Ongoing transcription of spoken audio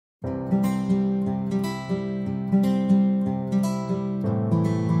Hello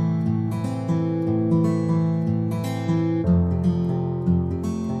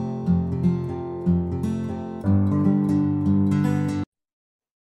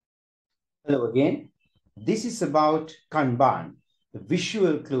again. This is about Kanban, the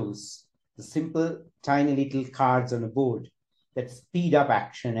visual clues, the simple, tiny little cards on a board that speed up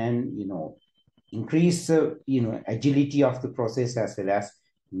action and, increase, agility of the process as well as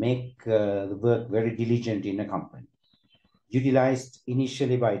make the work very diligent in a company. Utilized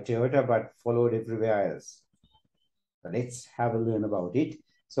initially by Toyota, but followed everywhere else. So let's have a learn about it.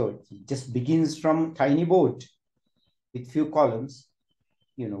 So it just begins from tiny board with few columns,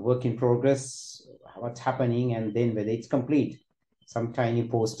 work in progress, what's happening, and then whether it's complete. Some tiny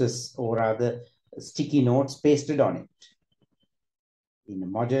posters or rather sticky notes pasted on it. In the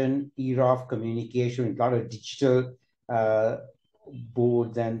modern era of communication, a lot of digital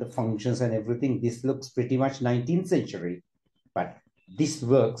boards and the functions and everything, this looks pretty much 19th century, but this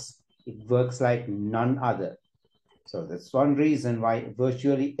works. It works like none other. So that's one reason why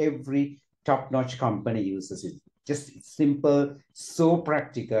virtually every top-notch company uses it. Just simple, so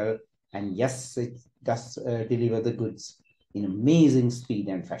practical, and yes, it does deliver the goods in amazing speed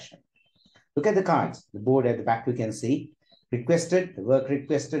and fashion. Look at the cards. The board at the back, you can see requested,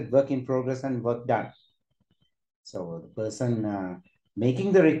 work in progress, and work done. So the person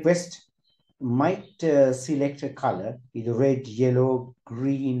making the request might select a color, either red, yellow,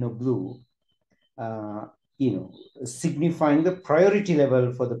 green, or blue, signifying the priority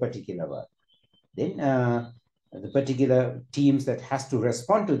level for the particular work. Then the particular teams that has to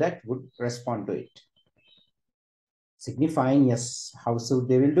respond to that would respond to it, signifying, yes, how soon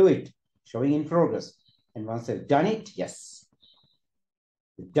they will do it, showing in progress. And once they've done it, yes,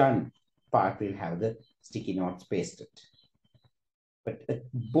 the done part will have the sticky notes pasted. But a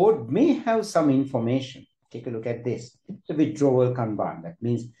board may have some information. Take a look at this, the withdrawal Kanban. That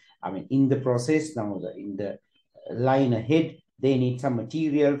means, in the process now, in the line ahead, they need some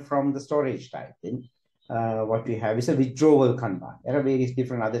material from the storage type. Then what we have is a withdrawal Kanban. There are various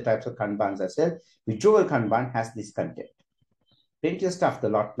different other types of Kanbans as well. Withdrawal Kanban has this content. Plenty of stuff, the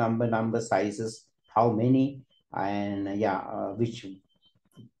lot number, sizes, how many, and which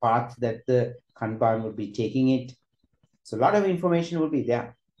path that the Kanban will be taking it. So a lot of information will be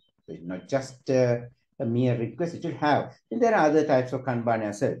there. So it's not just a mere request, it will have. And there are other types of Kanban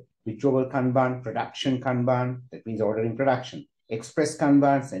as well. Withdrawal Kanban, production Kanban, that means ordering production. Express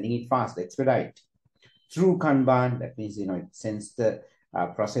Kanban, sending it fast, expedite. Through Kanban, that means, it sends the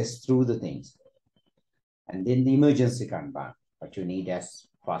process through the things. And then the emergency Kanban, what you need as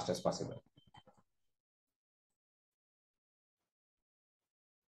fast as possible.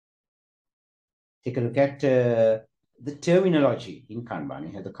 Take a look at the terminology in Kanban.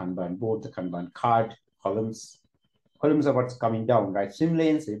 You have the Kanban board, the Kanban card, columns. Columns are what's coming down, right? Swim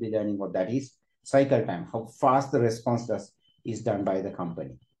lanes, you'll be learning what that is. Cycle time, how fast the response is done by the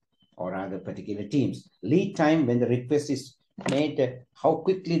company or other particular teams. Lead time, when the request is made, how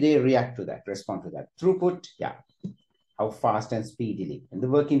quickly they react to that, respond to that. Throughput, how fast and speedily. And the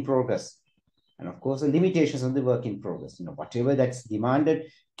work in progress. And of course, the limitations of the work in progress. Whatever that's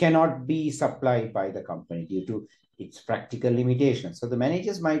demanded cannot be supplied by the company due to its practical limitations. So the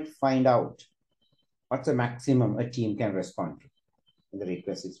managers might find out what's the maximum a team can respond to when the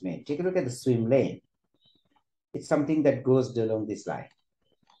request is made. Take a look at the swim lane. It's something that goes along this line.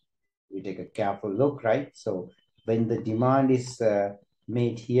 We take a careful look, right? So when the demand is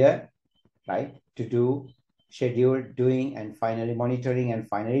made here, right, to do, scheduled, doing, and finally monitoring, and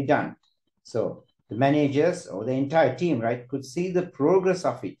finally done. So the managers or the entire team, right, could see the progress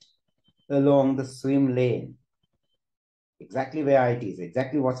of it along the swim lane. Exactly where it is,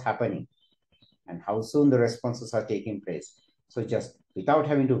 exactly what's happening, and how soon the responses are taking place. So just without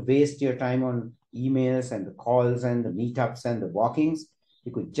having to waste your time on emails and the calls and the meetups and the walkings,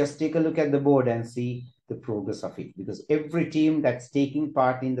 you could just take a look at the board and see the progress of it, because every team that's taking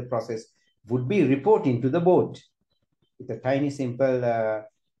part in the process would be reporting to the board with a tiny simple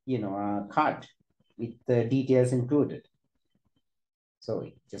card with the details included. So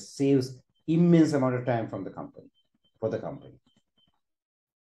it just saves immense amount of time from the company, for the company.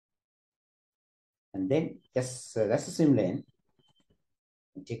 And then, yes, that's the swim lane.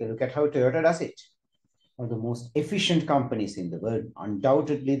 And take a look at how Toyota does it. One of the most efficient companies in the world,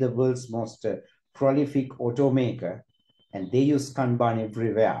 undoubtedly the world's most prolific automaker, and they use Kanban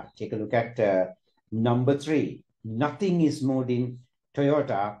everywhere. Take a look at number 3. Nothing is moved in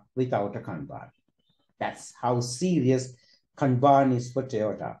Toyota without a Kanban. That's how serious Kanban is for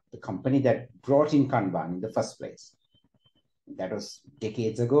Toyota, the company that brought in Kanban in the first place. That was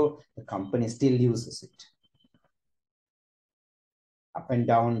decades ago. The company still uses it. Up and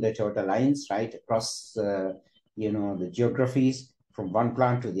down the Toyota lines, right, across, the geographies from one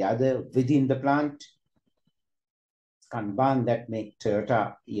plant to the other, within the plant. Kanban that make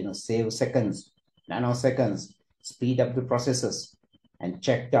Toyota, save seconds, nanoseconds, speed up the processes, and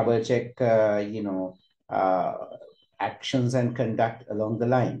double check, uh, actions and conduct along the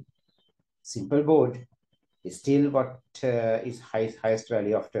line. Simple board is still what is highest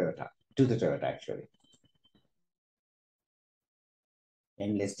value of Toyota, to the Toyota actually.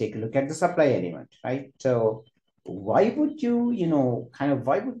 And let's take a look at the supply element, right? So why would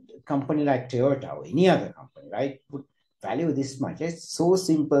why would a company like Toyota or any other company, right, would value this much? It's so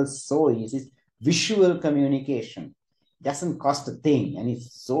simple, so easy. Visual communication doesn't cost a thing, and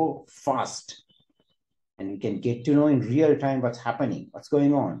it's so fast. And you can get to know in real time what's happening, what's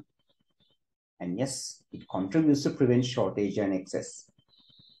going on. And yes, it contributes to prevent shortage and excess.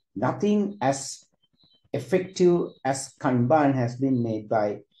 Nothing as effective as Kanban has been made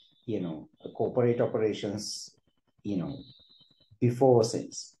by, corporate operations, before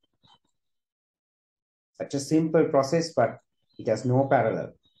since. Such a simple process, but it has no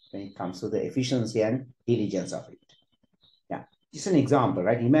parallel when it comes to the efficiency and diligence of it. Yeah, just an example,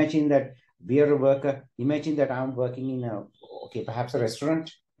 right? Imagine that we are a worker. Imagine that I'm working in perhaps a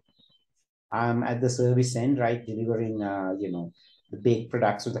restaurant. I'm at the service end, right, delivering, the baked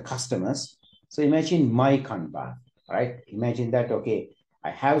products to the customers. So imagine my Kanban, right? Imagine that, okay, I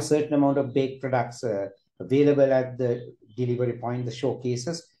have a certain amount of baked products available at the delivery point, the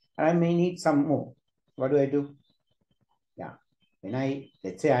showcases, and I may need some more. What do? Yeah,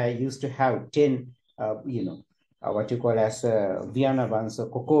 let's say I used to have 10, what you call as Vienna buns or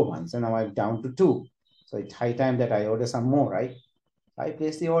cocoa buns, and now I'm down to 2. So it's high time that I order some more, right? I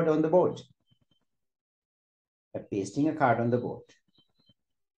place the order on the board. By pasting a card on the board,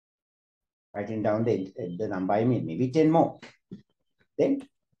 writing down the number, maybe 10 more. Then,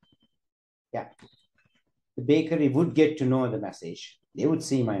 yeah, the bakery would get to know the message. They would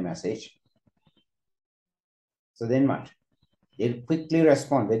see my message. So then what? They'll quickly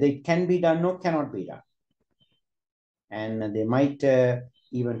respond whether it can be done or cannot be done. And they might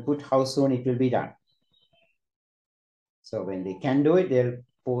even put how soon it will be done. So when they can do it, they'll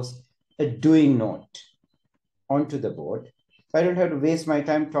post a doing note onto the board. So I don't have to waste my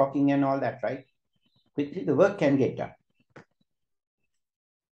time talking and all that, right? Quickly, the work can get done.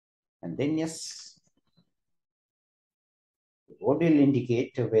 And then, yes, the board will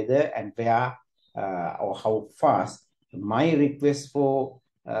indicate whether and where or how fast my request for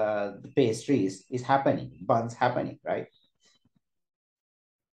the pastries is happening, buns happening, right?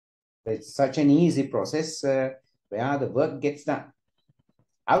 It's such an easy process where the work gets done.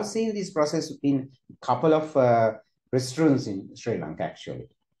 I've seen this process in a couple of restaurants in Sri Lanka, actually.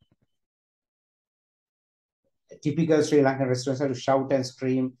 A typical Sri Lankan restaurants have to shout and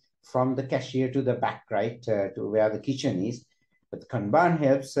scream from the cashier to the back, right, to where the kitchen is. But Kanban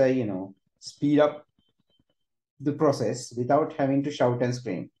helps, speed up the process without having to shout and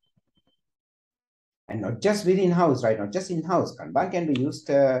scream. And not just within house, right? Not just in house. Kanban can be used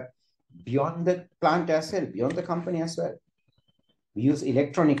beyond the plant as well, beyond the company as well. We use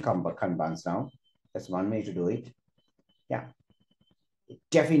electronic Kanbans now. That's one way to do it. Yeah,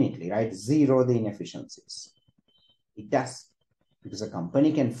 definitely, right? Zero the inefficiencies. It does, because a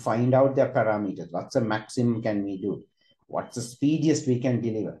company can find out their parameters. What's the maximum can we do? What's the speediest we can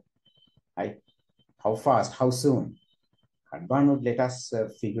deliver, right? How fast, how soon? Kanban would let us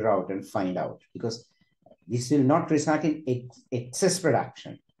figure out and find out, because this will not result in excess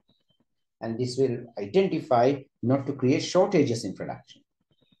production. And this will identify not to create shortages in production,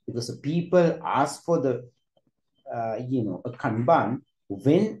 because the people ask for the, a Kanban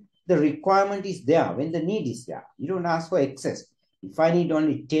when the requirement is there, when the need is there. You don't ask for excess. If I need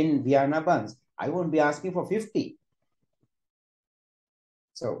only 10 Vienna buns, I won't be asking for 50.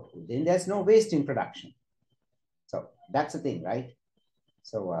 So then there's no waste in production. So that's the thing, right?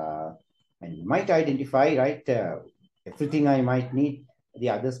 So, and you might identify, right, everything I might need, the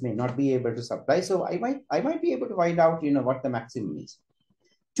others may not be able to supply. So I might be able to find out, what the maximum is.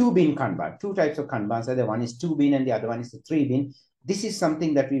 2-bin Kanban, 2 types of Kanbans. Either one is 2-bin and the other one is the 3-bin. This is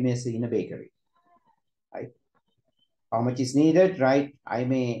something that we may see in a bakery, right? How much is needed, right? I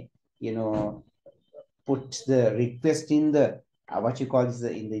may, put the request in the, what you call is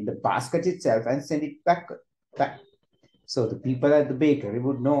in the basket itself and send it back. So the people at the bakery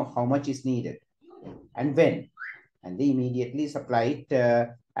would know how much is needed and when, and they immediately supply it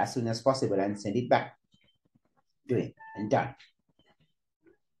as soon as possible and send it back. Doing and done.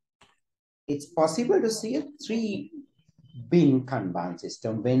 It's possible to see a bin Kanban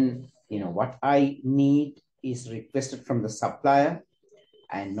system when, what I need is requested from the supplier,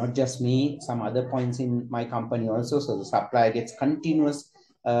 and not just me, some other points in my company also. So the supplier gets continuous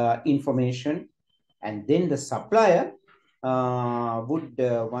information, and then the supplier would,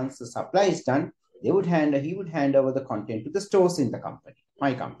 once the supply is done, he would hand over the content to the stores in the company,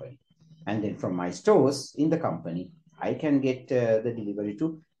 my company. And then from my stores in the company, I can get the delivery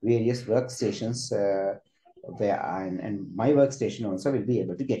to various workstations and my workstation also will be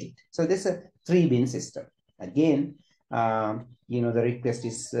able to get it. So this is a 3-bin system. Again, the request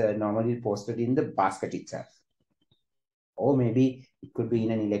is normally posted in the basket itself. Or maybe it could be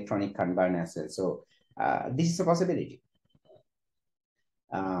in an electronic Kanban as well. So this is a possibility.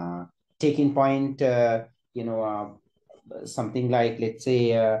 Taking point, something like, let's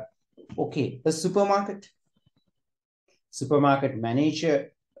say, okay, the supermarket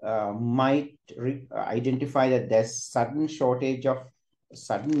manager might identify that there's sudden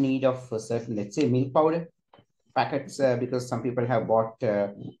need of a certain, let's say, milk powder packets because some people have bought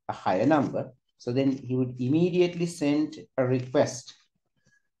a higher number. So then he would immediately send a request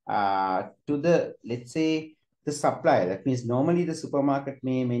to the, let's say, the supplier. That means normally the supermarket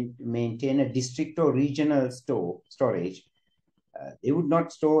may maintain a district or regional storage. They would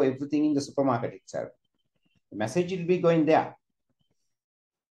not store everything in the supermarket itself. The message will be going there.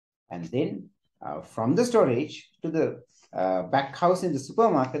 And then from the storage to the back house in the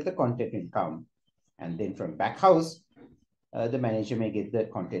supermarket, the content will come. And then from back house, the manager may get the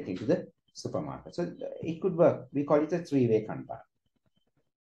content into the supermarket. So it could work. We call it a 3-way Kanban.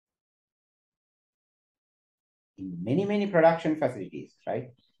 In many, many production facilities,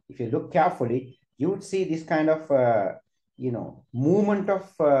 right? If you look carefully, you would see this kind of, movement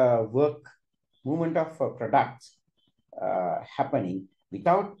of products happening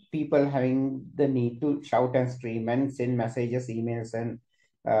without people having the need to shout and scream and send messages, emails, and,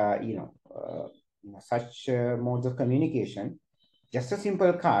 such modes of communication. Just a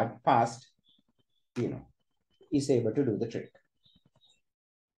simple card passed, is able to do the trick.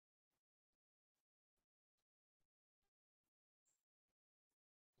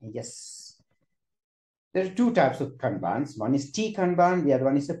 Yes. There are 2 types of Kanbans. One is T Kanban, the other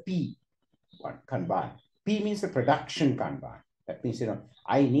one is a P Kanban. P means a production Kanban. That means,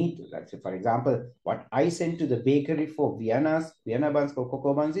 I need to, let's say, for example, what I send to the bakery for Vienna buns, for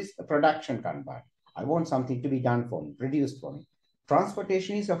cocoa buns is a production Kanban. I want something to be done for me, produced for me.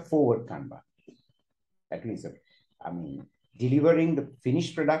 Transportation is a forward Kanban. That means, delivering the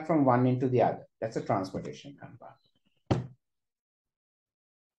finished product from one end to the other. That's a transportation Kanban.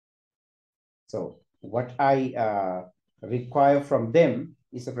 So what I require from them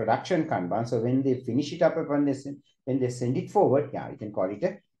is a production Kanban. So when they finish it up, when they send it forward, you can call it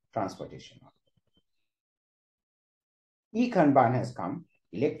a transportation. E-kanban has come.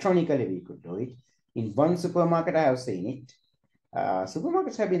 Electronically, we could do it. In one supermarket, I have seen it.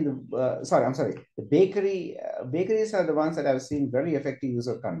 Supermarkets have been the bakeries are the ones that I've seen very effective use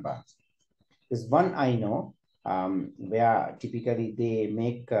of Kanbans. There's one I know where typically they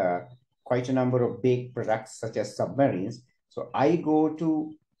make quite a number of baked products such as submarines. So I go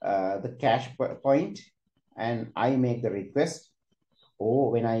to the cash point and I make the request.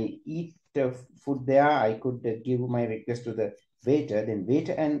 Or when I eat food there, I could give my request to the waiter. Then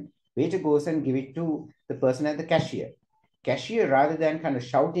waiter goes and give it to the person at the cashier. Cashier, rather than kind of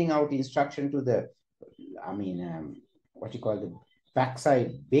shouting out instruction to the, what you call the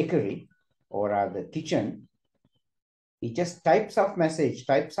backside bakery or the kitchen, he just types up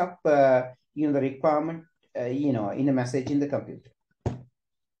the requirement, in a message in the computer.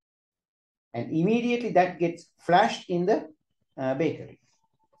 And immediately that gets flashed in the bakery.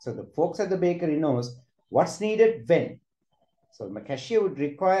 So the folks at the bakery knows what's needed when. So the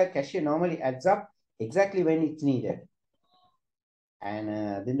cashier normally adds up exactly when it's needed. And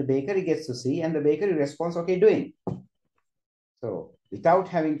then the bakery gets to see, and the bakery responds, okay, doing. So without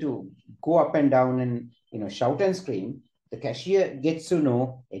having to go up and down and shout and scream, the cashier gets to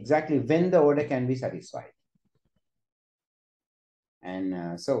know exactly when the order can be satisfied.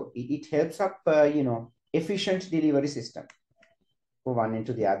 And so it helps up, efficient delivery system for one end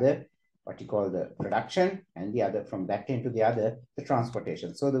to the other, what you call the production, and the other from that end to the other, the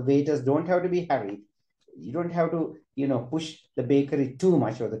transportation. So the waiters don't have to be hurried. You don't have to, push the bakery too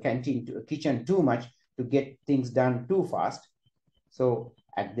much or the kitchen too much to get things done too fast. So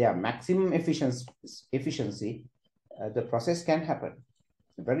at their maximum efficiency, the process can happen.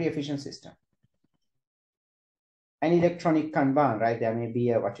 A very efficient system. An electronic Kanban, right? There may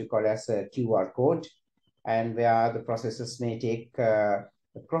be what you call as a QR code, and where the processes may take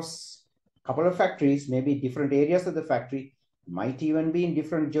across couple of factories, maybe different areas of the factory, might even be in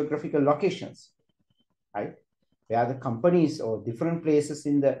different geographical locations, right? Where the companies or different places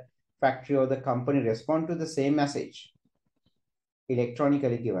in the factory or the company respond to the same message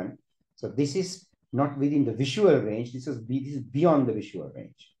electronically given. So this is not within the visual range. This is beyond the visual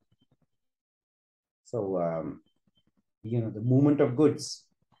range. So, the movement of goods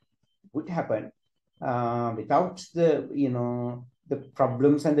would happen without the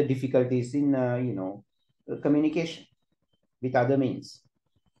problems and the difficulties in, communication with other means.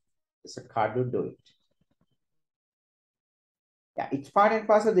 So card would do it. Yeah, it's part and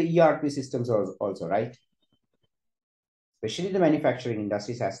parcel of the ERP systems also, right? Especially the manufacturing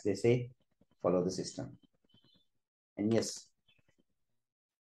industries, as they say, follow the system. And yes,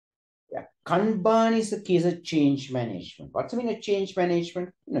 yeah, Kanban is a case of change management. What's the mean of change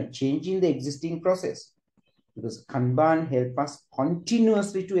management? Changing the existing process. Because Kanban help us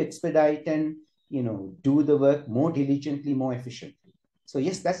continuously to expedite and, do the work more diligently, more efficiently. So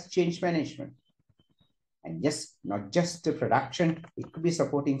yes, that's change management. And yes, not just the production, it could be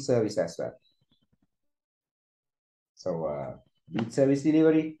supporting service as well. So be it service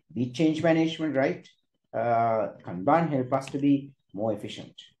delivery, be it change management, right? Kanban help us to be more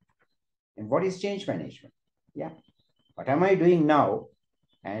efficient. And what is change management? Yeah, what am I doing now?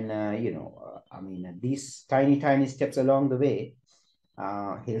 And, these tiny steps along the way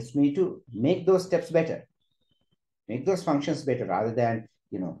helps me to make those steps better, make those functions better rather than,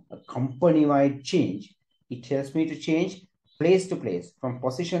 a company-wide change. It helps me to change place to place, from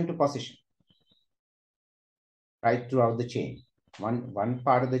position to position, right throughout the chain. One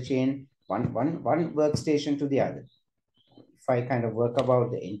part of the chain, one workstation to the other. If I kind of work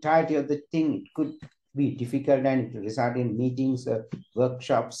about the entirety of the thing, it could be difficult and it will result in meetings,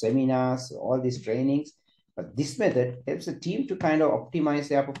 workshops, seminars, all these trainings. But this method helps the team to kind of optimize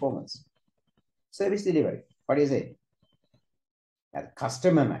their performance. Service delivery, what is it? The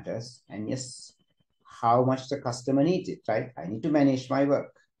customer matters, and yes, how much the customer needs it, right? I need to manage my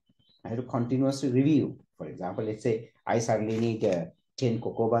work. I have to continuously review. For example, let's say I suddenly need 10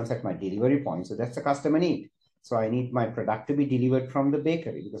 cocoa buns at my delivery point. So that's the customer need. So I need my product to be delivered from the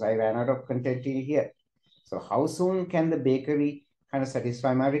bakery because I ran out of content in here. So how soon can the bakery kind of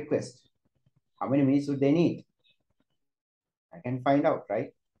satisfy my request? How many minutes would they need? I can find out, right?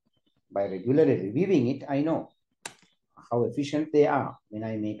 By regularly reviewing it, I know how efficient they are when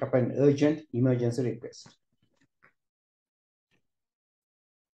I make up an urgent emergency request.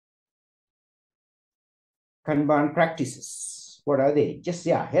 Kanban practices. What are they? Just,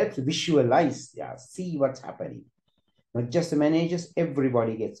 helps visualize, see what's happening. Not just the managers,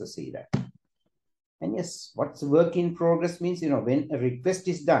 everybody gets to see that. And yes, what's work in progress means, when a request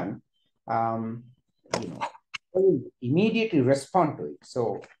is done, we'll immediately respond to it.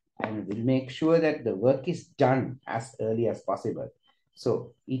 So, and we'll make sure that the work is done as early as possible.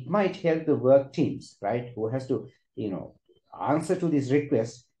 So it might help the work teams, right, who has to, answer to this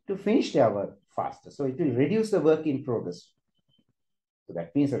request to finish their work faster. So it will reduce the work in progress. So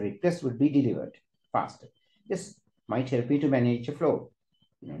that means the request would be delivered faster. This might help you to manage the flow.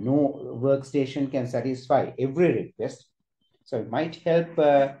 No workstation can satisfy every request. So it might help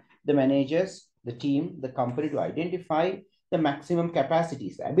the managers, the team, the company to identify the maximum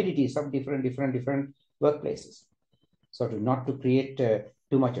capacities, abilities of different workplaces. So not to create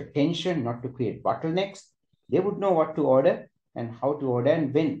too much attention, not to create bottlenecks. They would know what to order and how to order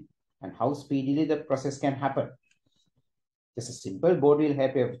and when, and how speedily the process can happen. Just a simple board will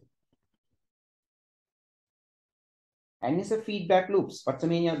help everything. And it's a feedback loops. What's the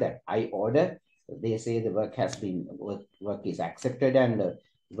meaning of that? I order, they say the work has been, work is accepted and the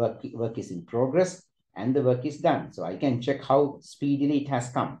work is in progress and the work is done. So I can check how speedily it has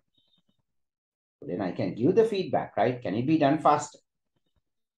come. Then I can give the feedback, right? Can it be done faster?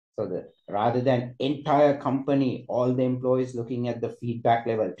 So rather than entire company, all the employees looking at the feedback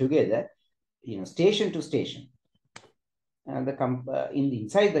level together, station to station, and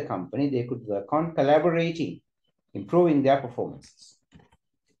inside the company, they could work on collaborating, improving their performances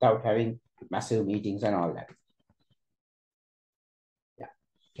without having massive meetings and all that. Yeah.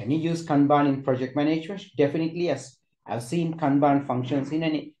 Can you use Kanban in project management? Definitely, yes. I've seen Kanban functions in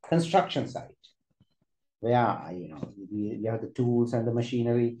any construction site where, you have the tools and the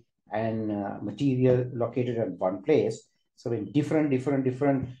machinery and material located at one place. So in different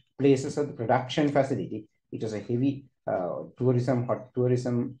places of the production facility, it is a heavy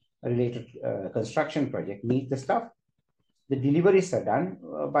tourism related construction project, need the stuff. The deliveries are done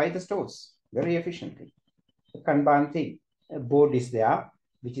by the stores very efficiently. The Kanban thing, a board is there,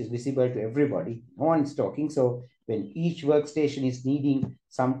 which is visible to everybody. No one is talking. So when each workstation is needing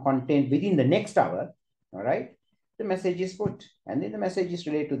some content within the next hour, all right, the message is put, and then the message is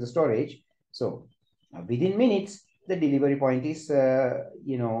related to the storage. So within minutes, the delivery point is,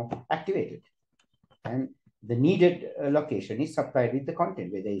 activated, and the needed location is supplied with the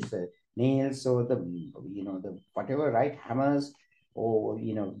content, whether it's nails or the whatever, right, hammers or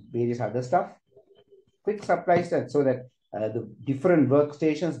various other stuff. Quick supplies that, so that the different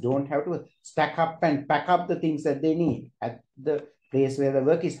workstations don't have to stack up and pack up the things that they need at the place where the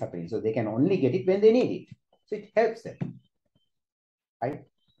work is happening. So they can only get it when they need it. So it helps them, right?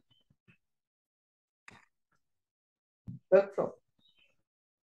 Workflow,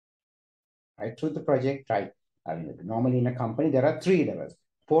 right? Through the project, right? I mean, normally in a company, there are 3 levels.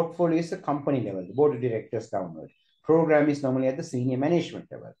 Portfolio is the company level, the board of directors downward. Program is normally at the senior management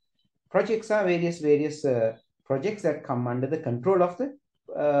level. Projects are various projects that come under the control of the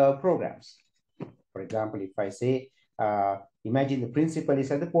programs. For example, if I say, imagine the principal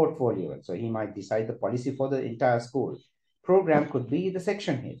is at the portfolio, so he might decide the policy for the entire school. Program could be the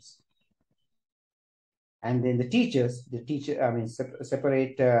section heads. And then the teachers,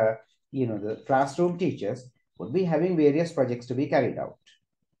 separate, the classroom teachers would be having various projects to be carried out.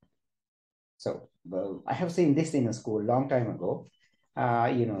 So I have seen this in a school long time ago.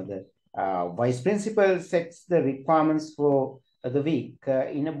 The vice principal sets the requirements for the week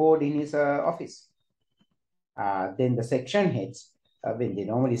in a board in his office. Then the section heads, when they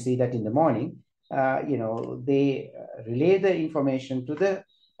normally see that in the morning, they relay the information to the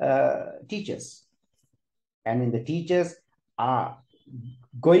teachers. And when the teachers are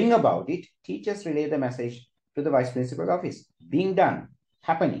going about it, teachers relay the message to the vice principal's office, being done,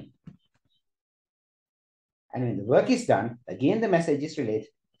 happening. And when the work is done, again, the message is relayed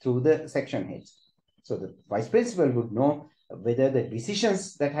through the section heads. So the vice principal would know whether the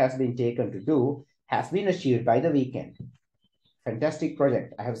decisions that has been taken to do has been achieved by the weekend. Fantastic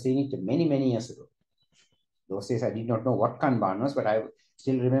project. I have seen it many, many years ago. Those days I did not know what Kanban was, but I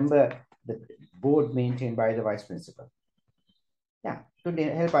still remember the board maintained by the vice principal. Yeah, to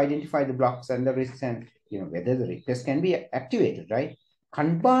help identify the blocks and the risks and whether the request can be activated, right?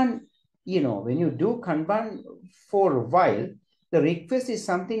 Kanban, when you do Kanban for a while, the request is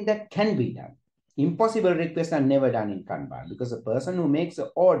something that can be done. Impossible requests are never done in Kanban because the person who makes the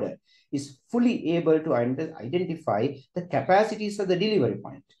order is fully able to identify the capacities of the delivery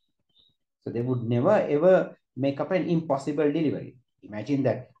point. So they would never ever make up an impossible delivery. Imagine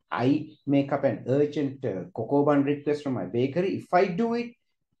that I make up an urgent cocoa bun request from my bakery. If I do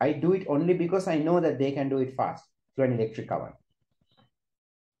it only because I know that they can do it fast through an electric oven.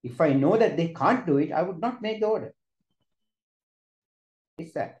 If I know that they can't do it, I would not make the order.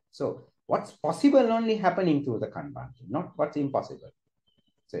 It's that. So what's possible only happening through the Kanban, not what's impossible.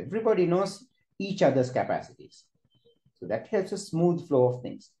 So everybody knows each other's capacities. So that helps a smooth flow of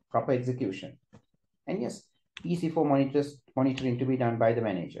things, proper execution. And yes, easy for monitoring to be done by the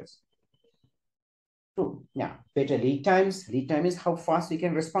managers. True. Yeah. Better lead times. Lead time is how fast we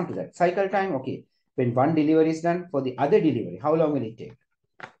can respond to that. Cycle time, okay. When one delivery is done, for the other delivery, how long will it take?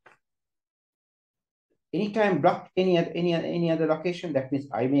 Anytime blocked any other location, that means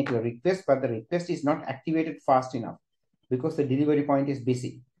I make a request, but the request is not activated fast enough because the delivery point is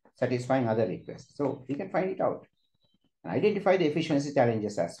busy satisfying other requests. So we can find it out and identify the efficiency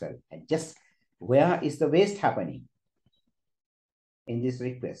challenges as well. And just where is the waste happening in this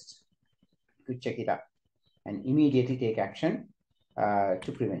request? You could check it up and immediately take action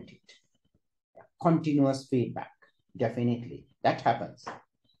to prevent it. Continuous feedback, definitely, that happens.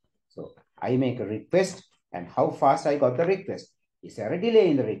 So I make a request and how fast I got the request. Is there a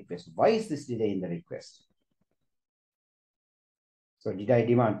delay in the request? Why is this delay in the request? So did I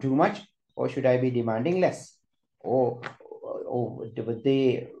demand too much or should I be demanding less? Or were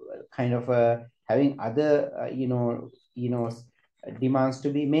they kind of having other, demands to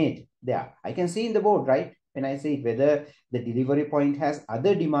be made there? I can see in the board, right? When I say whether the delivery point has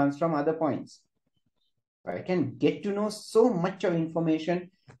other demands from other points. I can get to know so much of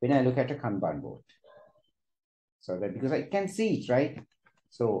information when I look at a Kanban board. So that because I can see it, right?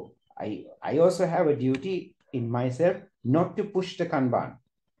 So I also have a duty in myself not to push the Kanban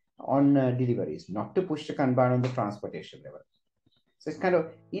on deliveries, not to push the Kanban on the transportation level. So it's kind of,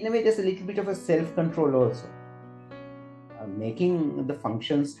 in a way, there's a little bit of a self-control also. Making the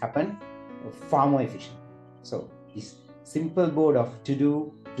functions happen far more efficient. So this simple board of to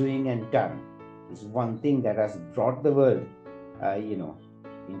do, doing, and done is one thing that has brought the world,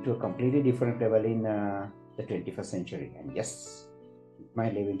 into a completely different level in the 21st century. And yes, it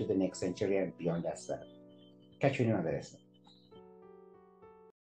might live into the next century and beyond as well. Catch you in another lesson.